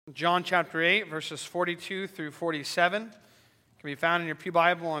John chapter 8, verses 42 through 47 can be found in your Pew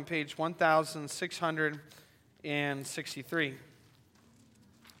Bible on page 1663.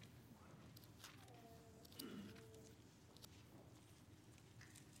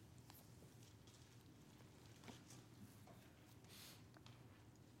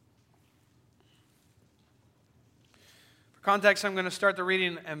 For context, I'm going to start the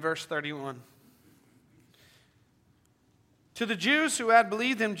reading in verse 31. To the Jews who had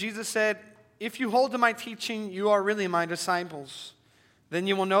believed him, Jesus said, "If you hold to my teaching, you are really my disciples. Then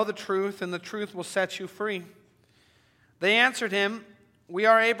you will know the truth, and the truth will set you free." They answered him, "We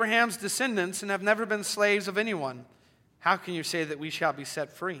are Abraham's descendants and have never been slaves of anyone. How can you say that we shall be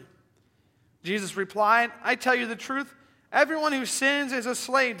set free?" Jesus replied, "I tell you the truth, everyone who sins is a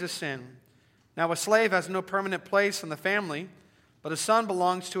slave to sin. Now a slave has no permanent place in the family, but a son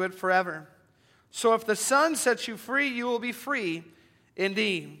belongs to it forever. So if the Son sets you free, you will be free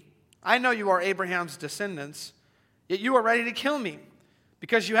indeed. I know you are Abraham's descendants, yet you are ready to kill me,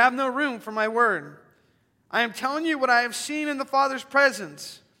 because you have no room for my word. I am telling you what I have seen in the Father's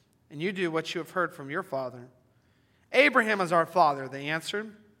presence, and you do what you have heard from your father." "Abraham is our father," they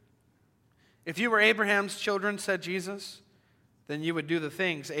answered. "If you were Abraham's children," said Jesus, "then you would do the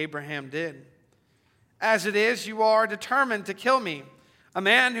things Abraham did. As it is, you are determined to kill me, a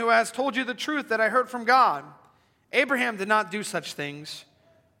man who has told you the truth that I heard from God. Abraham did not do such things.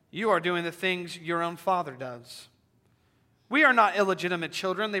 You are doing the things your own father does." "We are not illegitimate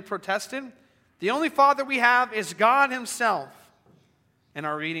children," they protested. "The only father we have is God himself." In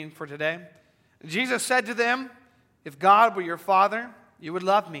our reading for today, Jesus said to them, "If God were your father, you would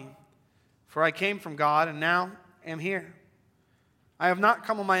love me, for I came from God and now am here. I have not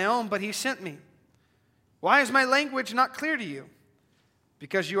come on my own, but he sent me. Why is my language not clear to you?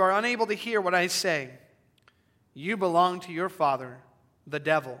 Because you are unable to hear what I say. You belong to your father, the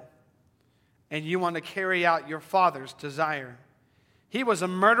devil, and you want to carry out your father's desire. He was a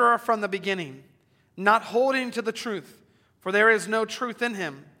murderer from the beginning, not holding to the truth, for there is no truth in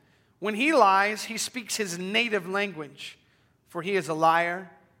him. When he lies, he speaks his native language, for he is a liar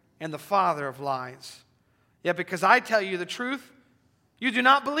and the father of lies. Yet because I tell you the truth, you do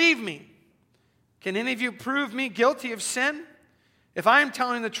not believe me. Can any of you prove me guilty of sin? If I am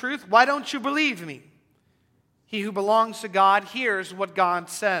telling the truth, why don't you believe me? He who belongs to God hears what God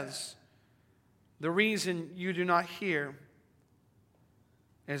says. The reason you do not hear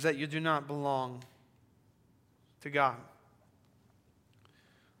is that you do not belong to God."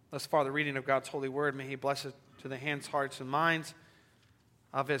 Thus far, the reading of God's holy word. May he bless it to the hands, hearts, and minds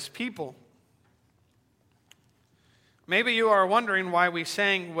of his people. Maybe you are wondering why we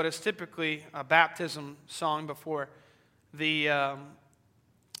sang what is typically a baptism song before the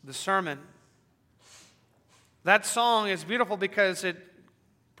sermon. That song is beautiful because it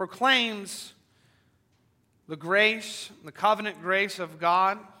proclaims the grace, the covenant grace of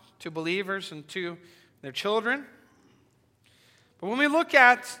God to believers and to their children. But when we look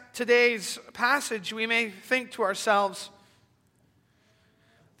at today's passage, we may think to ourselves,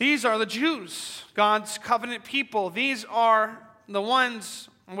 these are the Jews, God's covenant people. These are the ones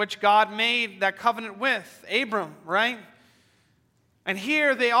in which God made that covenant with, Abram, right? And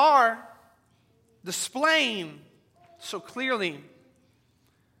here they are displaying so clearly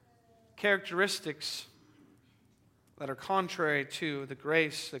characteristics that are contrary to the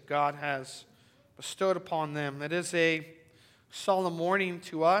grace that God has bestowed upon them. It is a solemn warning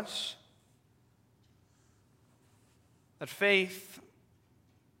to us that faith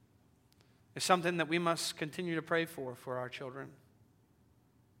is something that we must continue to pray for our children.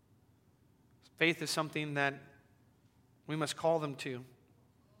 Faith is something that we must call them to.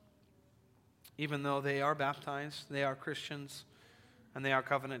 Even though they are baptized, they are Christians, and they are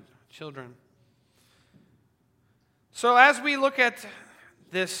covenant children. So as we look at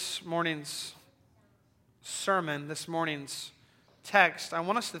this morning's sermon, this morning's text, I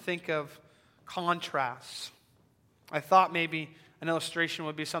want us to think of contrasts. I thought maybe an illustration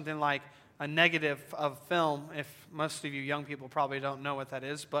would be something like a negative of film. If most of you young people probably don't know what that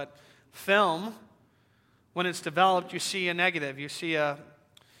is, but film, when it's developed, you see a negative. You see a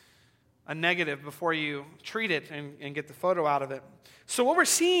negative before you treat it and get the photo out of it. So what we're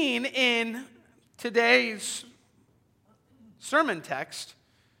seeing in today's sermon text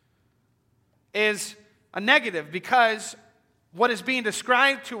is a negative, because what is being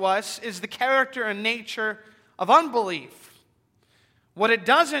described to us is the character and nature of unbelief. What it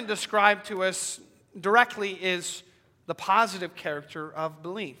doesn't describe to us directly is the positive character of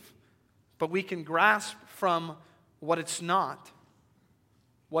belief. But we can grasp from what it's not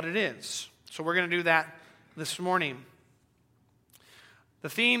what it is. So we're going to do that this morning. The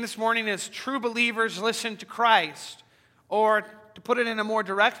theme this morning is true believers listen to Christ. Or, to put it in a more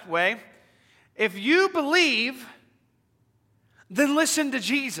direct way, if you believe, then listen to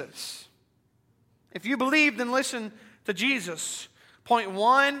Jesus. If you believe, then listen to Jesus. Point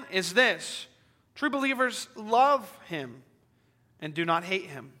 1 is this: true believers love him and do not hate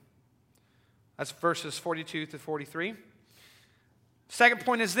him. That's verses 42 to 43. Second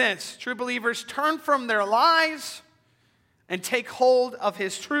point is this: true believers turn from their lies and take hold of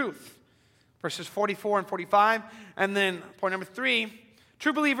his truth. Verses 44 and 45. And then point number 3,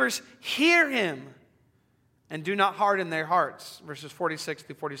 true believers hear him and do not harden their hearts. Verses 46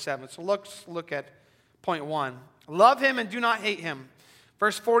 through 47. So let's look at point 1. Love him and do not hate him.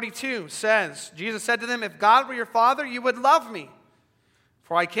 Verse 42 says, Jesus said to them, if God were your Father, you would love me.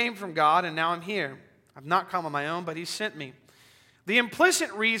 For I came from God and now I'm here. I've not come on my own, but he sent me. The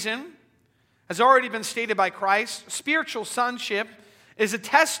implicit reason has already been stated by Christ. Spiritual sonship is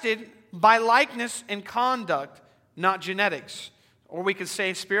attested by likeness and conduct, not genetics. Or we could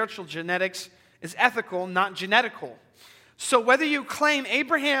say spiritual genetics is ethical, not genetical. So whether you claim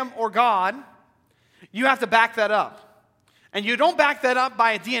Abraham or God, you have to back that up. And you don't back that up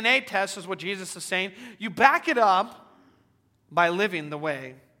by a DNA test, is what Jesus is saying. You back it up by living the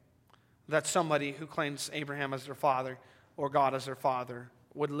way that somebody who claims Abraham as their father or God as their father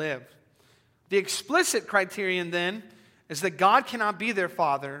would live. The explicit criterion then is that God cannot be their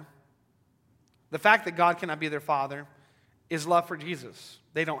father. The fact that God cannot be their father is love for Jesus.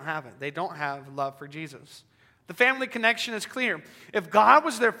 They don't have it. They don't have love for Jesus. The family connection is clear. If God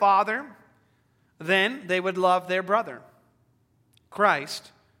was their father, then they would love their brother,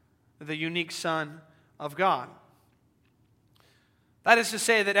 Christ, the unique Son of God. That is to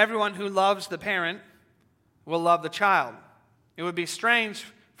say that everyone who loves the parent will love the child. It would be strange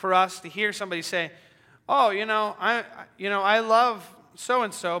for us to hear somebody say, oh, I love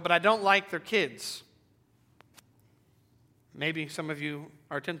so-and-so, but I don't like their kids. Maybe some of you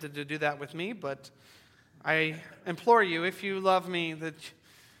are tempted to do that with me, but I implore you, if you love me, that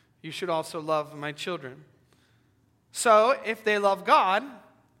you should also love my children. So, if they love God,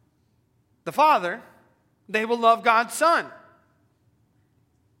 the Father, they will love God's Son.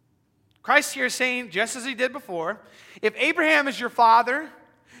 Christ here is saying, just as he did before, if Abraham is your father,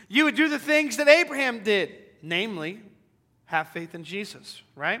 you would do the things that Abraham did, namely, have faith in Jesus,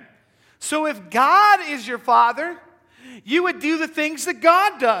 right? So if God is your father, you would do the things that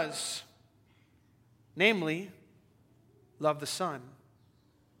God does, namely, love the Son.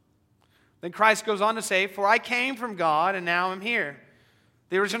 Then Christ goes on to say, for I came from God and now I'm here.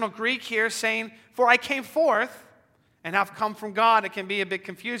 The original Greek here is saying, for I came forth and have come from God. It can be a bit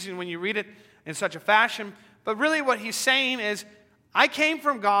confusing when you read it in such a fashion. But really what he's saying is, I came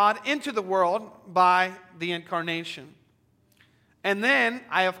from God into the world by the incarnation. And then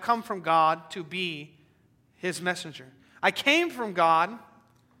I have come from God to be his messenger. I came from God,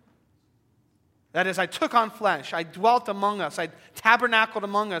 that is, I took on flesh. I dwelt among us. I tabernacled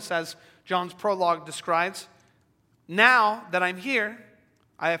among us, as John's prologue describes. Now that I'm here,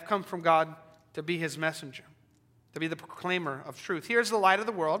 I have come from God to be his messenger, to be the proclaimer of truth. Here's the light of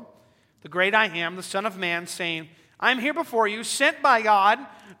the world, the great I am, the Son of Man, saying, I'm here before you, sent by God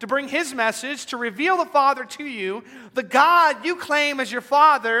to bring his message, to reveal the Father to you, the God you claim as your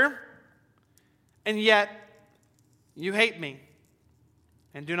Father, and yet you hate me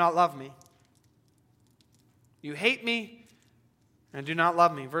and do not love me. You hate me and do not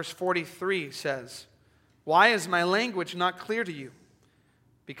love me. Verse 43 says, why is my language not clear to you?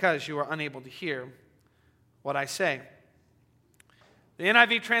 Because you are unable to hear what I say. The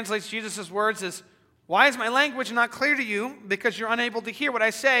NIV translates Jesus' words as, why is my language not clear to you? Because you're unable to hear what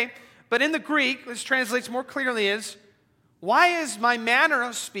I say. But in the Greek, this translates more clearly as, why is my manner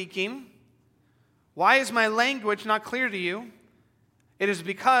of speaking, why is my language not clear to you? It is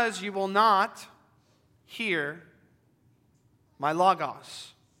because you will not hear my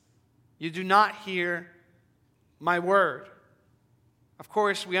logos. You do not hear my word. Of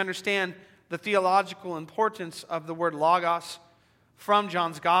course, we understand the theological importance of the word logos from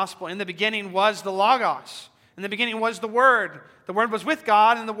John's gospel. In the beginning was the logos. In the beginning was the Word. The Word was with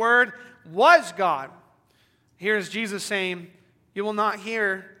God, and the Word was God. Here is Jesus saying, you will not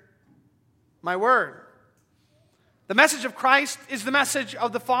hear my word. The message of Christ is the message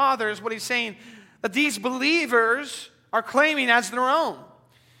of the Father, is what he's saying, that these believers are claiming as their own.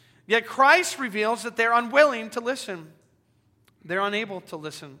 Yet Christ reveals that they're unwilling to listen. They're unable to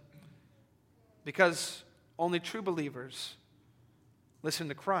listen because only true believers listen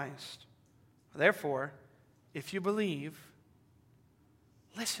to Christ. Therefore, if you believe,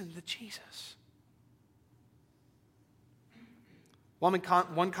 listen to Jesus.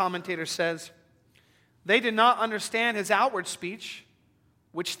 One commentator says, they did not understand his outward speech,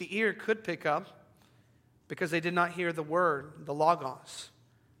 which the ear could pick up, because they did not hear the word, the logos,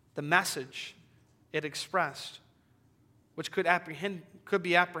 the message it expressed, which could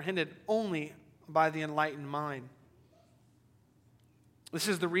be apprehended only by the enlightened mind. This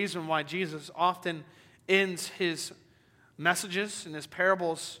is the reason why Jesus often ends his messages and his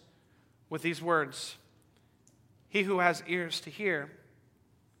parables with these words: he who has ears to hear,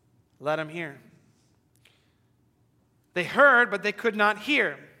 let him hear. They heard, but they could not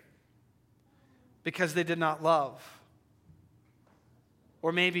hear because they did not love.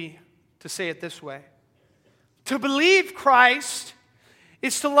 Or maybe to say it this way: to believe Christ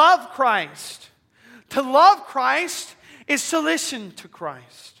is to love Christ. To love Christ is to listen to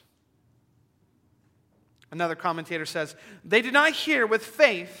Christ. Another commentator says, they did not hear with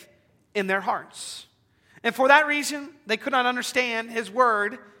faith in their hearts. And for that reason, they could not understand his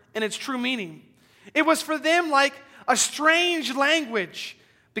word and its true meaning. It was for them like a strange language,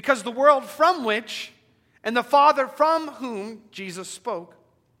 because the world from which and the Father from whom Jesus spoke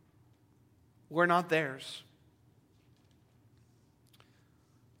were not theirs.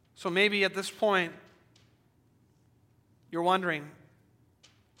 So maybe at this point, you're wondering,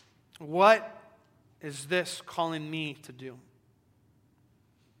 what is this calling me to do?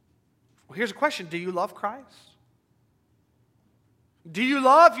 Well, here's a question. Do you love Christ? Do you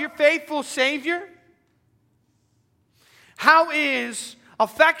love your faithful Savior? How is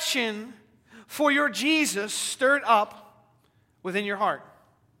affection for your Jesus stirred up within your heart?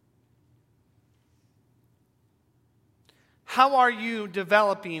 How are you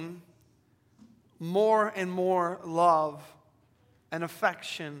developing more and more love and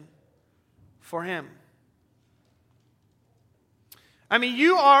affection for Him? I mean,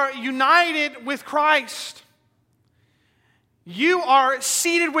 you are united with Christ. You are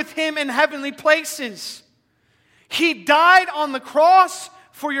seated with Him in heavenly places. He died on the cross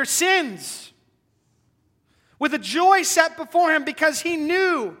for your sins with a joy set before Him, because He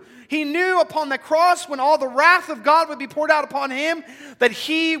knew upon the cross, when all the wrath of God would be poured out upon Him, that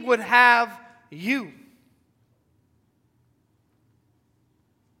He would have you.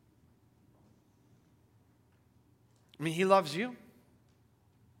 I mean, He loves you.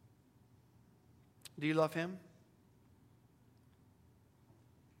 Do you love Him?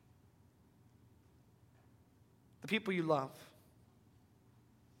 The people you love,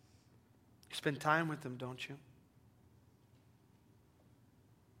 you spend time with them, don't you?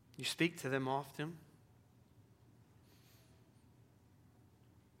 You speak to them often.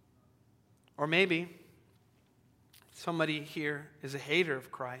 Or maybe somebody here is a hater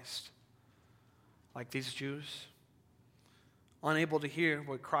of Christ, like these Jews, unable to hear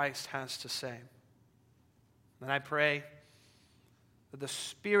what Christ has to say. And I pray that the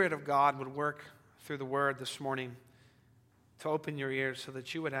Spirit of God would work through the Word this morning to open your ears so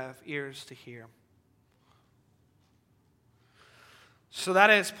that you would have ears to hear. So that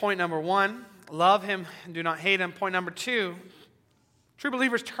is point number one. Love Him and do not hate Him. Point number two, true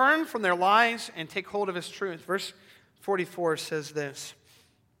believers turn from their lies and take hold of His truth. Verse 44 says this: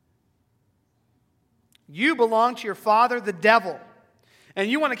 you belong to your father, the devil, and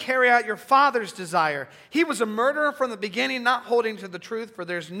you want to carry out your father's desire. He was a murderer from the beginning, not holding to the truth, for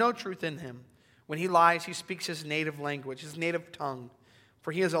there's no truth in him. When he lies, he speaks his native language, his native tongue,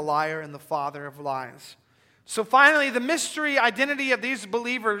 for he is a liar and the father of lies. So finally, the mystery identity of these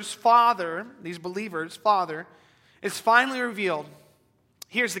believers' father, is finally revealed.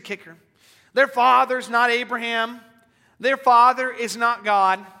 Here's the kicker. Their father's not Abraham. Their father is not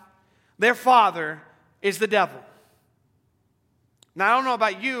God. Their father is the devil. Now, I don't know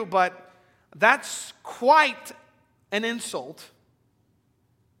about you, but that's quite an insult.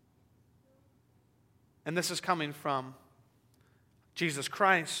 And this is coming from Jesus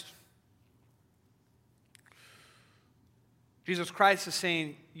Christ. Jesus Christ is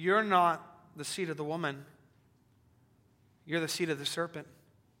saying, you're not the seed of the woman. You're the seed of the serpent.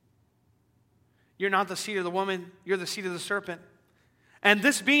 You're not the seed of the woman. You're the seed of the serpent. And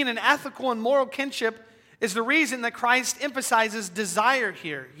this being an ethical and moral kinship is the reason that Christ emphasizes desire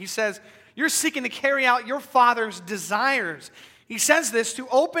here. He says, you're seeking to carry out your father's desires. He says this to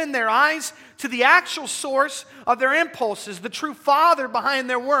open their eyes to the actual source of their impulses, the true father behind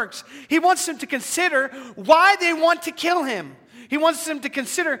their works. He wants them to consider why they want to kill him. He wants them to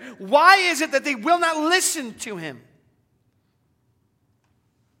consider why is it that they will not listen to him.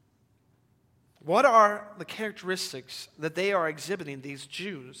 What are the characteristics that they are exhibiting, these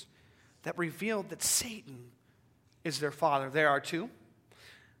Jews, that revealed that Satan is their father? There are two.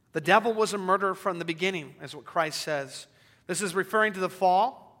 The devil was a murderer from the beginning, is what Christ says. This is referring to the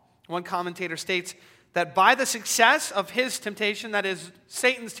fall. One commentator states that by the success of his temptation, that is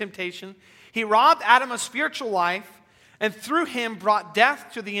Satan's temptation, he robbed Adam of spiritual life and through him brought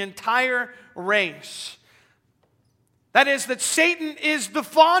death to the entire race. That is, that Satan is the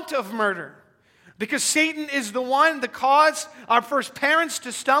font of murder. Because Satan is the one that caused our first parents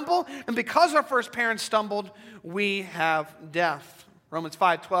to stumble, and because our first parents stumbled, we have death. Romans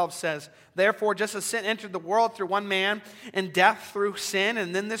 5:12 says, therefore, just as sin entered the world through one man, and death through sin,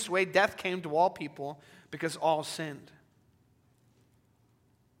 and in this way death came to all people, because all sinned.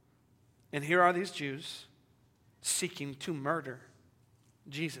 And here are these Jews seeking to murder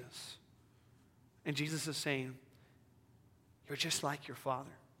Jesus. And Jesus is saying, you're just like your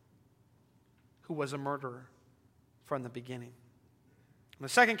father, who was a murderer from the beginning. And the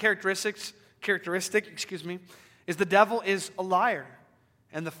second characteristic, is the devil is a liar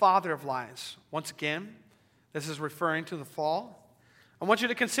and the father of lies. Once again, this is referring to the fall. I want you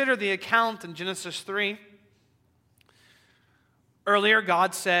to consider the account in Genesis 3. Earlier,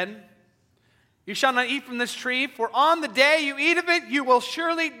 God said, you shall not eat from this tree, for on the day you eat of it, you will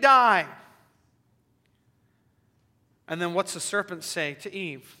surely die. And then what's the serpent say to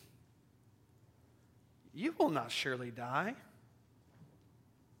Eve? You will not surely die.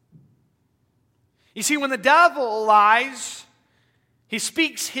 You see, when the devil lies, he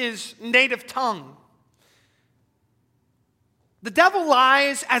speaks his native tongue. The devil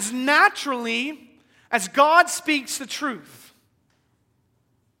lies as naturally as God speaks the truth.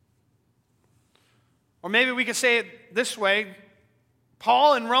 Or maybe we could say it this way.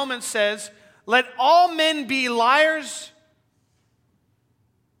 Paul in Romans says, let all men be liars.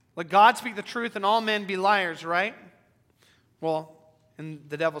 Let God speak the truth and all men be liars, right? Well, in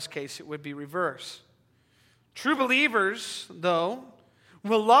the devil's case, it would be reverse. True believers, though,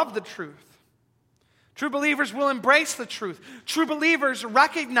 will love the truth. True believers will embrace the truth. True believers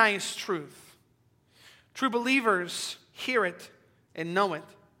recognize truth. True believers hear it and know it.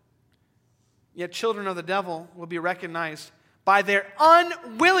 Yet children of the devil will be recognized by their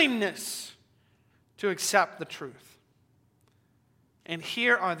unwillingness to accept the truth. And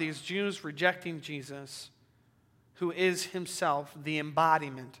here are these Jews rejecting Jesus, who is himself the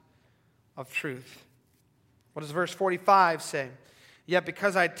embodiment of truth. What does verse 45 say? Yet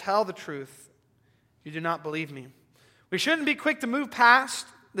because I tell the truth, you do not believe me. We shouldn't be quick to move past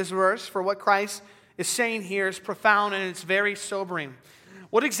this verse, for what Christ is saying here is profound and it's very sobering.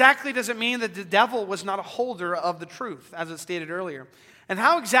 What exactly does it mean that the devil was not a holder of the truth, as it stated earlier? And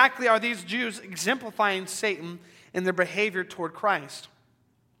how exactly are these Jews exemplifying Satan in their behavior toward Christ?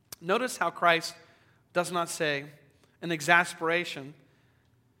 Notice how Christ does not say, in exasperation,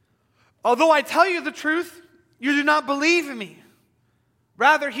 although I tell you the truth, you do not believe in me.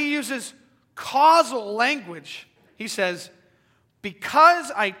 Rather, he uses causal language. He says,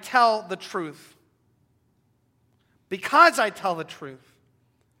 because I tell the truth,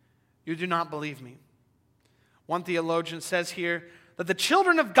 you do not believe me. One theologian says here that the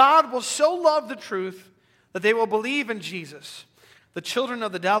children of God will so love the truth that they will believe in Jesus. The children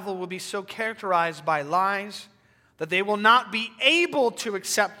of the devil will be so characterized by lies that they will not be able to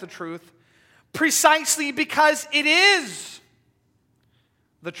accept the truth precisely because it is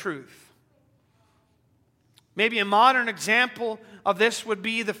the truth. Maybe a modern example of this would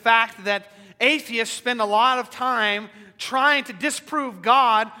be the fact that atheists spend a lot of time trying to disprove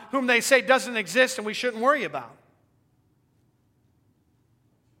God, whom they say doesn't exist and we shouldn't worry about.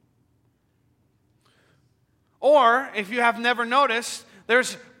 Or, if you have never noticed,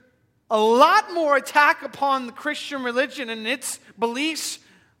 there's a lot more attack upon the Christian religion and its beliefs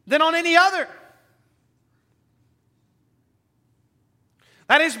than on any other.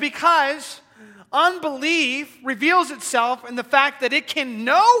 That is because unbelief reveals itself in the fact that it can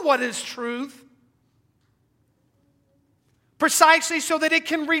know what is truth precisely so that it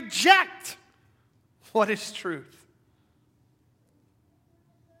can reject what is truth.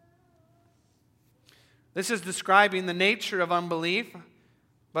 This is describing the nature of unbelief,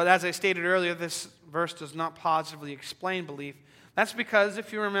 but as I stated earlier, this verse does not positively explain belief. That's because,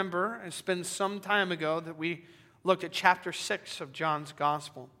 if you remember, it's been some time ago that we looked at chapter 6 of John's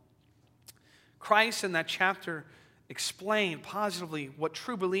Gospel. Christ in that chapter explained positively what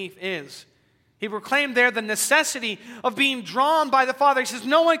true belief is. He proclaimed there the necessity of being drawn by the Father. He says,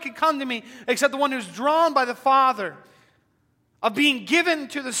 no one can come to me except the one who's drawn by the Father. Of being given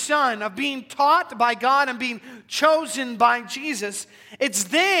to the Son, of being taught by God and being chosen by Jesus. It's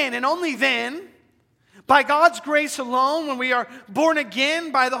then and only then, by God's grace alone, when we are born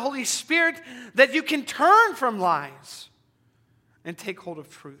again by the Holy Spirit, that you can turn from lies and take hold of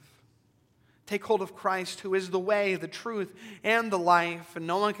truth. Take hold of Christ, who is the way, the truth, and the life, and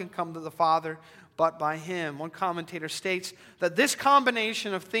no one can come to the Father but by him. One commentator states that this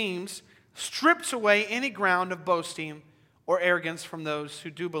combination of themes strips away any ground of boasting or arrogance from those who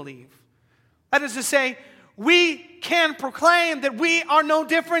do believe. That is to say, we can proclaim that we are no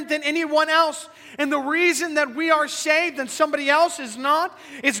different than anyone else. And the reason that we are saved and somebody else is not,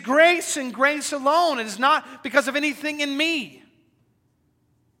 is grace and grace alone. It is not because of anything in me.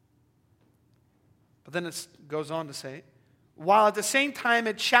 But then it goes on to say, while at the same time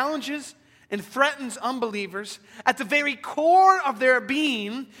it challenges and threatens unbelievers at the very core of their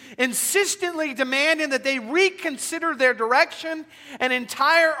being, insistently demanding that they reconsider their direction and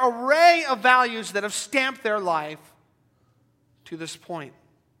entire array of values that have stamped their life to this point.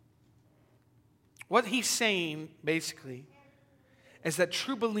 What he's saying, basically, is that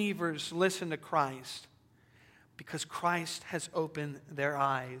true believers listen to Christ because Christ has opened their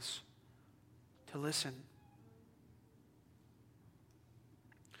eyes to listen.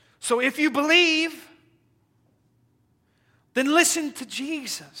 So if you believe, then listen to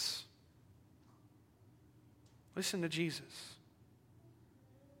Jesus. Listen to Jesus.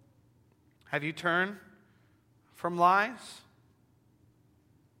 Have you turned from lies?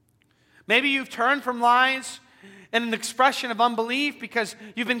 Maybe you've turned from lies in an expression of unbelief because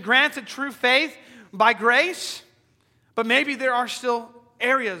you've been granted true faith by grace, but maybe there are still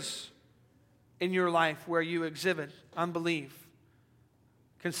areas in your life where you exhibit unbelief.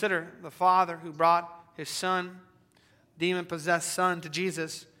 Consider the father who brought his son, demon-possessed son, to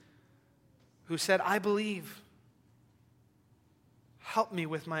Jesus, who said, I believe. Help me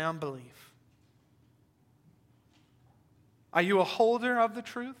with my unbelief. Are you a holder of the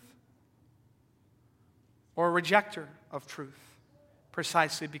truth or a rejecter of truth?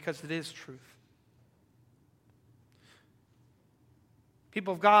 Precisely because it is truth.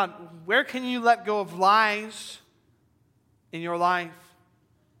 People of God, where can you let go of lies in your life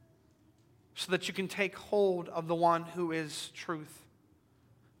so that you can take hold of the one who is truth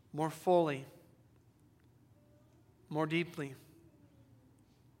more fully, more deeply?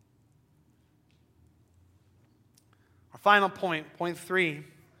 Our final point, point 3.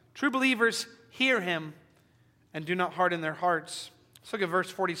 True believers hear him and do not harden their hearts. Let's look at verse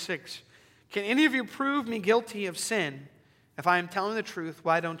 46. Can any of you prove me guilty of sin? If I am telling the truth,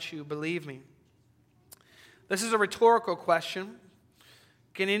 why don't you believe me? This is a rhetorical question.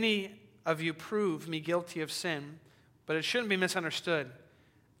 Can any of you prove me guilty of sin? But it shouldn't be misunderstood.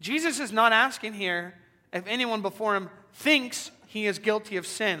 Jesus is not asking here if anyone before him thinks he is guilty of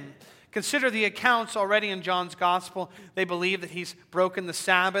sin. Consider the accounts already in John's gospel. They believe that he's broken the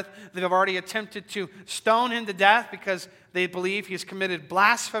Sabbath. They've already attempted to stone him to death because they believe he's committed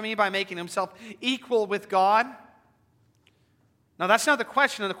blasphemy by making himself equal with God. Now, that's not the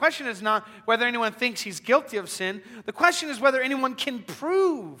question. The question is not whether anyone thinks he's guilty of sin. The question is whether anyone can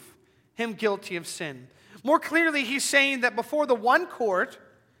prove him guilty of sin. More clearly, he's saying that before the one court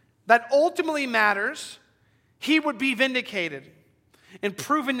that ultimately matters, he would be vindicated and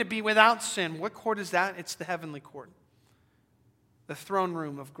proven to be without sin. What court is that? It's the heavenly court, the throne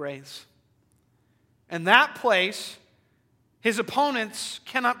room of grace. In that place, his opponents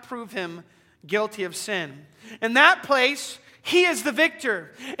cannot prove him guilty of sin. In that place, he is the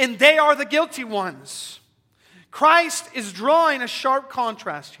victor, and they are the guilty ones. Christ is drawing a sharp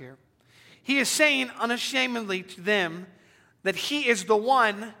contrast here. He is saying unashamedly to them that he is the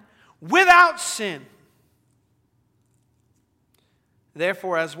one without sin.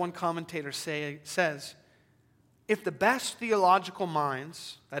 Therefore, as one commentator says, if the best theological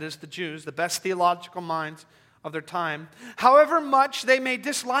minds, that is the Jews, the best theological minds of their time, however much they may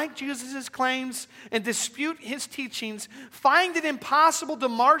dislike Jesus' claims and dispute his teachings, find it impossible to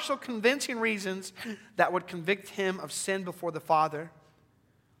marshal convincing reasons that would convict him of sin before the Father,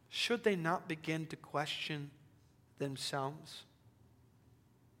 should they not begin to question themselves?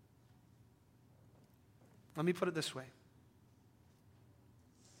 Let me put it this way.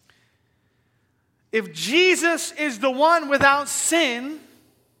 If Jesus is the one without sin,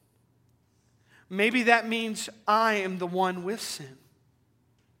 maybe that means I am the one with sin.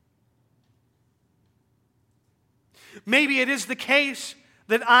 Maybe it is the case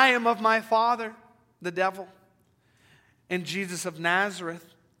that I am of my father, the devil, and Jesus of Nazareth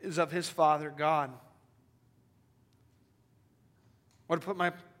is of his father, God. Or to put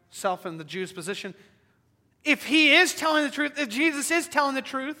myself in the Jew's position, if he is telling the truth, if Jesus is telling the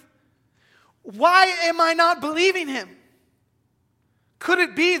truth, why am I not believing him? Could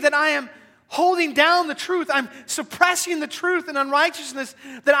it be that I am holding down the truth? I'm suppressing the truth in unrighteousness,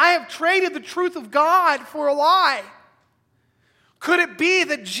 that I have traded the truth of God for a lie? Could it be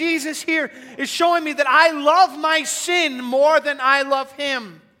that Jesus here is showing me that I love my sin more than I love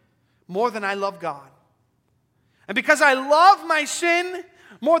Him, more than I love God? And because I love my sin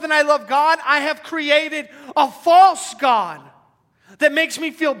more than I love God, I have created a false God that makes me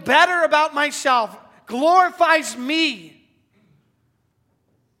feel better about myself, glorifies me,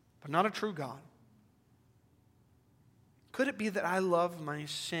 but not a true God. Could it be that I love my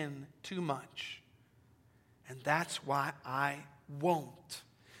sin too much? And that's why I will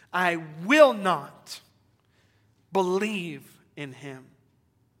not believe in Him.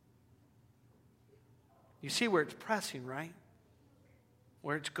 You see where it's pressing, right?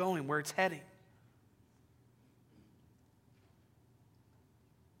 Where it's going, where it's heading.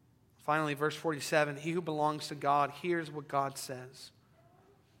 Finally, verse 47, he who belongs to God hears what God says.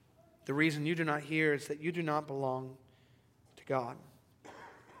 The reason you do not hear is that you do not belong to God.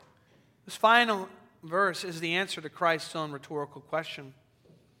 This final verse is the answer to Christ's own rhetorical question.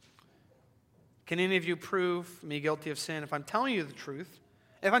 Can any of you prove me guilty of sin? If I'm telling you the truth,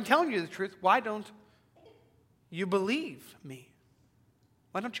 why don't you believe me?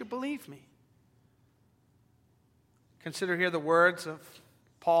 Why don't you believe me? Consider here the words of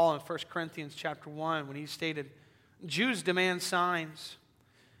Paul in 1 Corinthians chapter 1 when he stated, Jews demand signs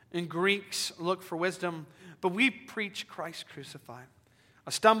and Greeks look for wisdom, but we preach Christ crucified.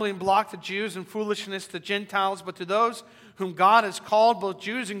 A stumbling block to Jews and foolishness to Gentiles, but to those whom God has called, both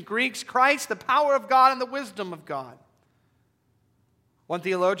Jews and Greeks, Christ, the power of God and the wisdom of God. One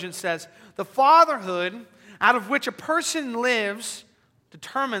theologian says, the fatherhood out of which a person lives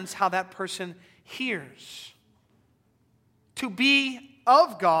determines how that person hears. To be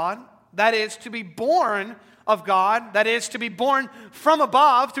of God, that is, to be born of God, that is, to be born from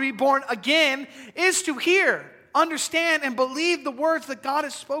above, to be born again, is to hear, understand, and believe the words that God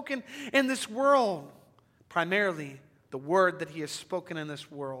has spoken in this world. Primarily, the word that He has spoken in this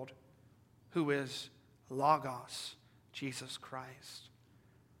world, who is Logos, Jesus Christ.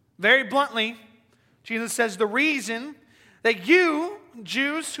 Very bluntly, Jesus says, the reason that you,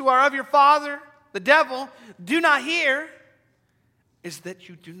 Jews who are of your father, the devil, do not hear is that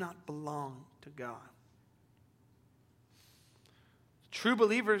you do not belong to God. True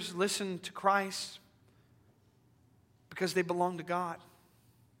believers listen to Christ because they belong to God.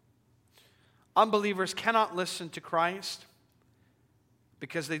 Unbelievers cannot listen to Christ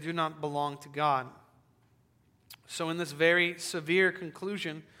because they do not belong to God. So in this very severe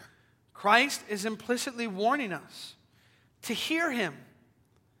conclusion, Christ is implicitly warning us to hear Him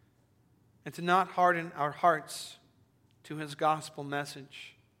and to not harden our hearts to His gospel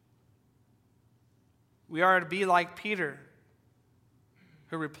message. We are to be like Peter,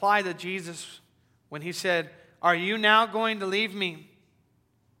 who replied to Jesus when he said, are you now going to leave me?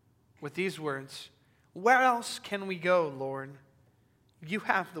 With these words, where else can we go, Lord? You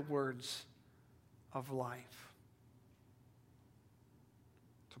have the words of life.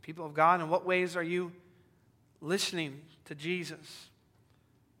 So people of God, in what ways are you listening to Jesus?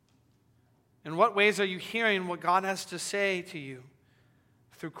 In what ways are you hearing what God has to say to you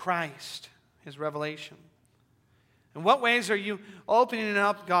through Christ, His revelation? In what ways are you opening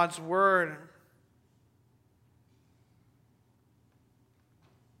up God's Word and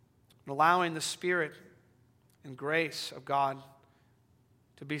allowing the Spirit and grace of God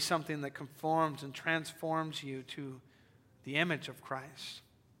to be something that conforms and transforms you to the image of Christ?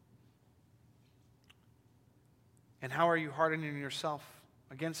 And how are you hardening yourself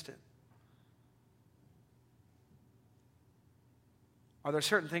against it? Are there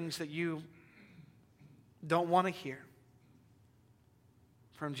certain things that you don't want to hear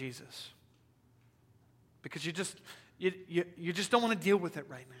from Jesus? Because you just don't want to deal with it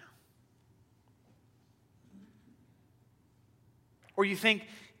right now. Or you think,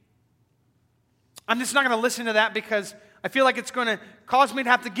 I'm just not going to listen to that because I feel like it's going to cause me to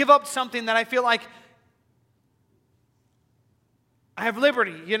have to give up something that I feel like I have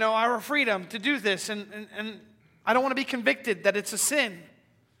liberty, I have freedom to do this, and I don't want to be convicted that it's a sin.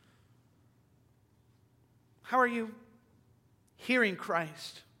 How are you hearing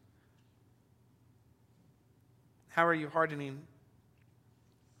Christ? How are you hardening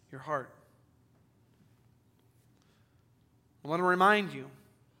your heart? I want to remind you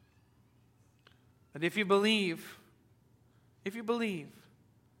that if you believe,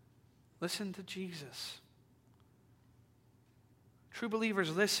 listen to Jesus. True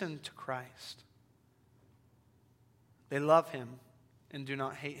believers listen to Christ. They love Him and do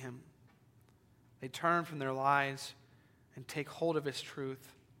not hate Him. They turn from their lies and take hold of His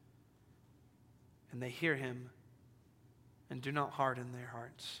truth. And they hear Him and do not harden their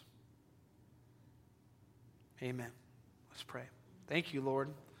hearts. Amen. Let's pray. Thank you, Lord,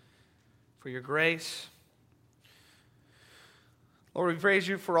 for your grace. Lord, we praise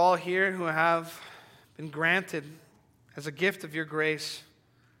you for all here who have been granted as a gift of your grace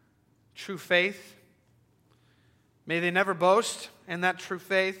true faith. May they never boast in that true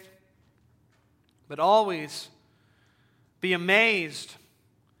faith, but always be amazed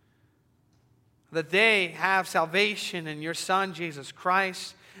that they have salvation in your Son, Jesus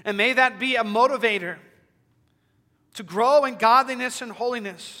Christ. And may that be a motivator to grow in godliness and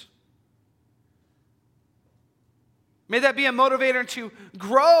holiness. May that be a motivator to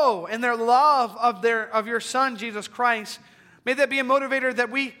grow in their love of your Son, Jesus Christ. May that be a motivator that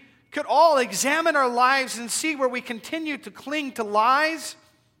we could all examine our lives and see where we continue to cling to lies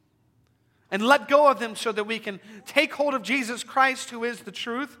and let go of them so that we can take hold of Jesus Christ, who is the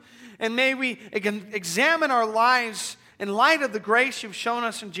truth. And may we examine our lives in light of the grace you've shown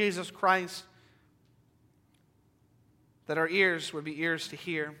us in Jesus Christ, that our ears would be ears to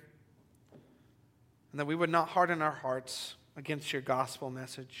hear, and that we would not harden our hearts against your gospel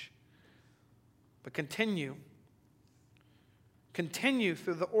message, but continue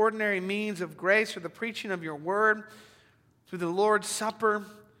through the ordinary means of grace, through the preaching of your word, through the Lord's Supper,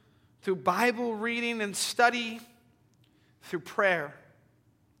 through Bible reading and study, through prayer,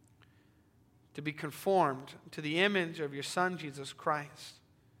 to be conformed to the image of your Son, Jesus Christ,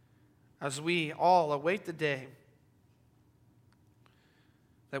 as we all await the day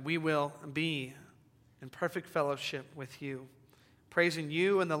that we will be in perfect fellowship with you, praising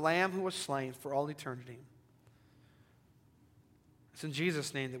you and the Lamb who was slain for all eternity. It's in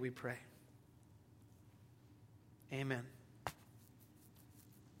Jesus' name that we pray. Amen.